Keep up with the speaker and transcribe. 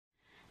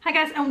Hi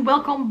guys, and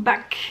welcome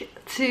back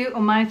to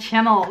my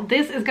channel.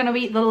 This is gonna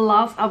be the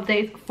last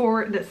update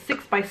for the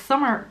 6 by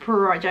Summer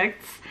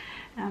projects.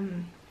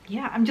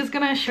 Yeah, I'm just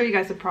gonna show you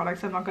guys the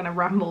products. I'm not gonna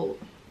ramble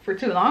for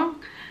too long.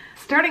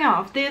 Starting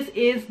off, this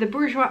is the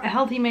Bourjois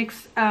Healthy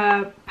Mix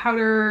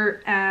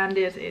powder, and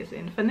this is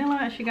in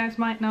vanilla, as you guys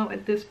might know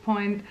at this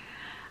point.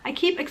 I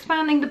keep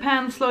expanding the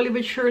pan slowly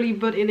but surely,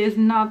 but it is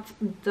not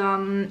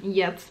done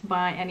yet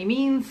by any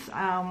means.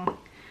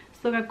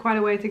 Still got quite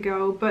a way to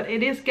go, but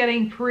it is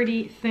getting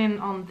pretty thin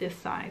on this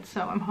side,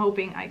 so I'm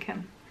hoping I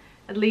can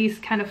at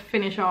least kind of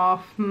finish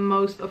off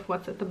most of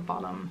what's at the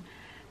bottom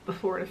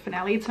before the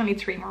finale. It's only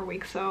 3 more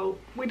weeks, so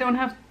we don't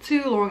have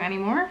too long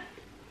anymore.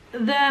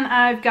 Then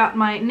I've got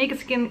my Naked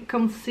Skin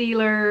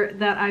concealer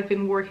that I've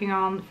been working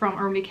on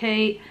from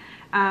Decay.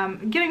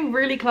 Getting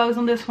really close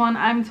on this one.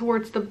 I'm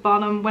towards the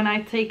bottom. When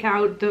I take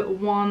out the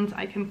wand,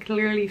 I can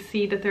clearly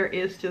see that there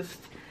is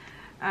just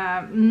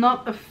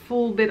not a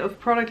full bit of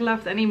product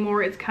left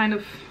anymore. It's kind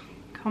of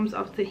comes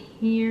up to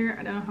here.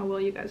 I don't know how well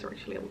you guys are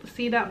actually able to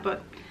see that,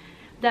 but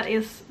that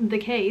is the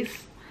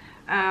case.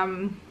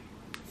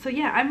 So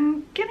yeah,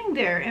 I'm getting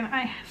there, and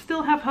I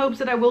still have hopes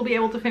that I will be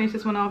able to finish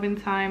this one off in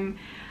time.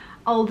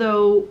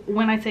 Although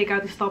when I take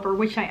out the stopper,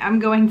 which I am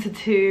going to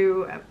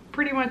do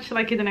pretty much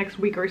like in the next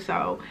week or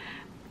so,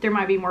 there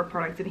might be more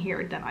products in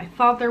here than I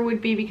thought there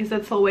would be, because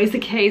that's always the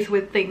case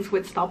with things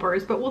with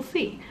stoppers, but we'll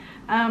see.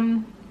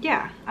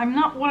 Yeah, I'm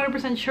not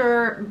 100%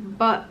 sure,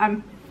 but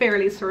I'm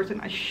fairly certain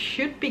I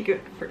should be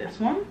good for this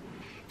one.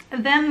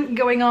 And then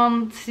going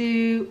on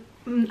to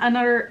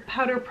another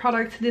powder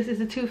product. This is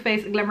the Too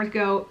Faced Glamour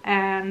Go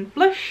and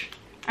blush.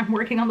 I'm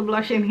working on the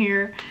blush in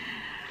here,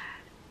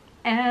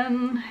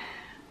 and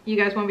you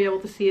guys won't be able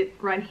to see it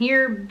right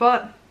here,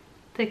 but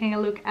taking a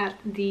look at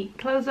the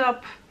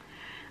close-up,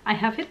 I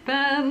have hit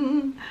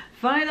pan.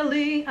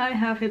 Finally, I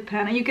have hit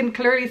pan, and you can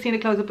clearly see in the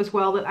close-up as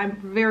well that I'm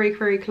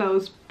very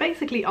close,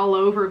 basically all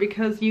over,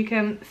 because you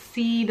can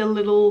see the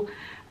little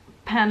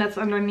pan that's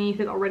underneath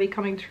it already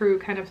coming through,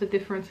 kind of the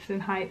differences in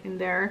height in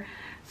there.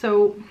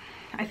 So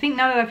I think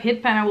now that I've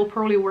hit pan, I will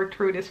probably work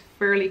through this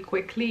fairly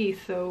quickly.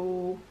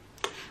 So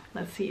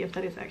let's see if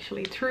that is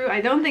actually true. I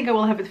don't think I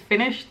will have it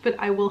finished, but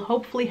I will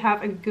hopefully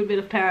have a good bit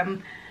of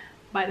pan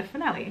by the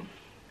finale.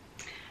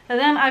 And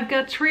then I've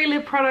got 3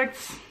 lip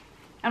products.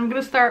 I'm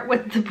gonna start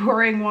with the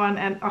boring one,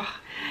 and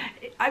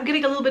I'm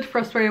getting a little bit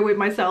frustrated with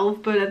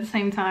myself, but at the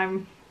same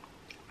time,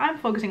 I'm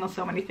focusing on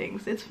so many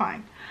things. It's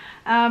fine.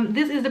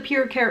 This is the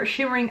Pure Care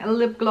Shimmering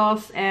Lip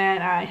Gloss,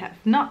 and I have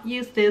not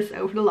used this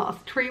over the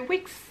last 3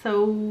 weeks,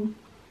 so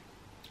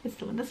it's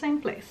still in the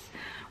same place.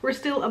 We're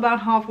still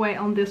about halfway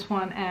on this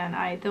one, and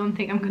I don't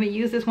think I'm gonna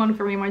use this one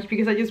very much,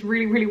 because I just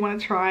really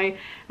want to try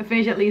and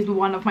finish at least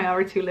one of my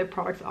other 2 lip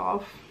products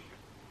off.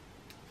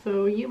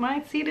 So you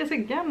might see this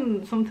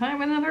again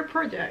sometime in other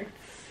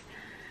projects.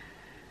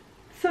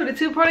 So the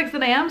 2 products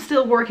that I am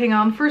still working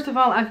on. First of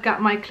all, I've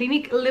got my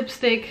Clinique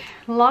lipstick.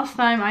 Last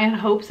time I had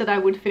hopes that I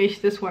would finish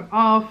this one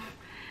off.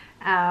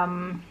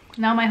 Now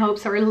my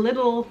hopes are a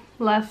little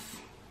less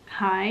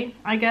high,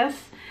 I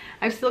guess.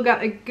 I've still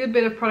got a good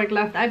bit of product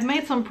left. I've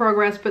made some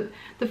progress, but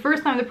the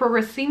first time the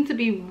progress seemed to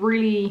be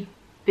really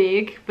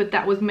big, but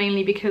that was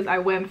mainly because I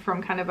went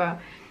from kind of a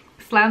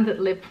slanted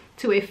lip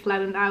to a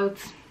flattened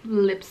out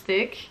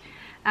lipstick.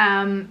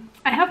 I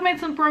have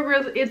made some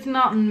progress. It's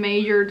not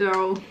major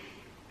though,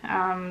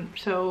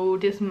 so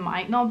this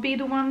might not be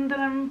the one that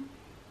I'm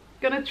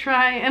gonna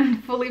try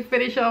and fully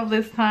finish off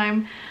this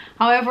time.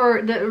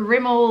 However, the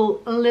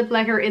Rimmel lip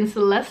lacquer in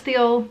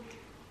Celestial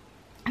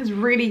is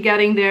really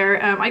getting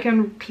there. I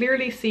can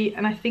clearly see,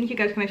 and I think you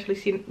guys can actually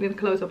see in the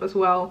close-up as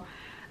well,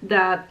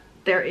 that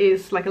there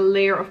is like a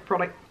layer of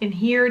product in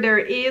here. There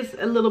is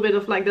a little bit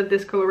of like the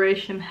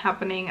discoloration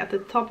happening at the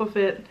top of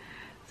it.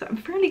 So I'm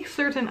fairly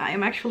certain I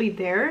am actually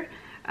there,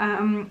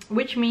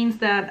 which means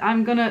that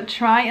I'm gonna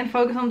try and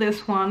focus on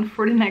this one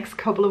for the next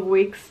couple of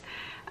weeks.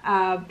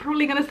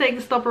 Probably gonna take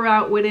the stopper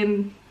out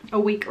within a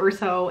week or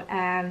so,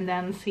 and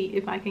then see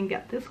if I can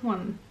get this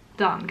one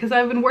done, because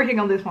I've been working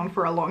on this one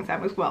for a long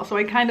time as well. So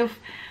I'd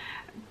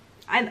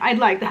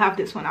like to have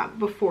this one out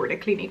before the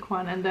Clinique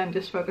one, and then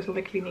just focus on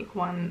the Clinique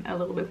one a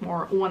little bit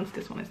more once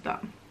this one is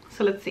done.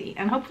 So let's see,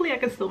 and hopefully I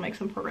can still make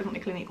some progress on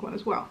the Clinique one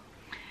as well.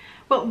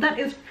 Well, that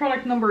is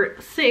product number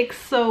 6.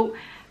 So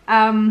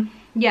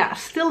yeah,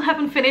 still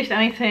haven't finished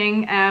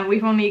anything, and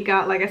we've only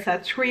got, like I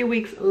said, 3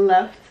 weeks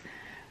left,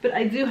 but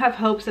I do have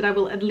hopes that I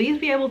will at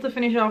least be able to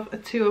finish off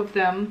 2 of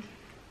them.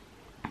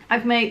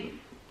 I've made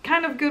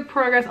kind of good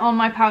progress on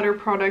my powder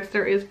products.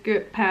 There is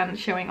good pan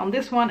showing on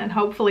this one, and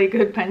hopefully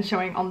good pan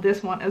showing on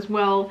this one as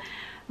well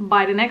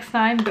by the next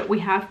time, but we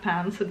have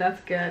pan, so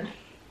that's good.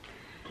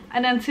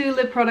 And then 2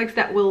 lip products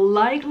that will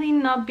likely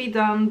not be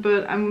done,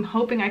 but I'm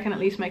hoping I can at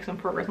least make some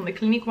progress on the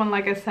Clinique one,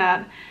 like I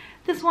said.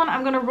 This one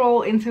I'm gonna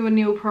roll into a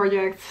new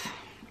project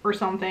or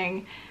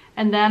something,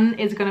 and then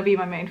it's gonna be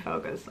my main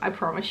focus. I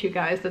promise you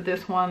guys that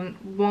this one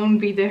won't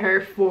be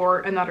there for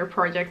another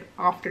project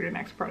after the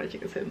next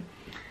project is in.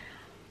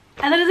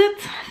 And that is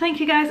it. Thank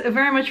you guys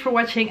very much for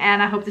watching,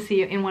 and I hope to see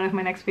you in one of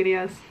my next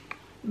videos.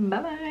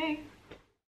 Bye bye!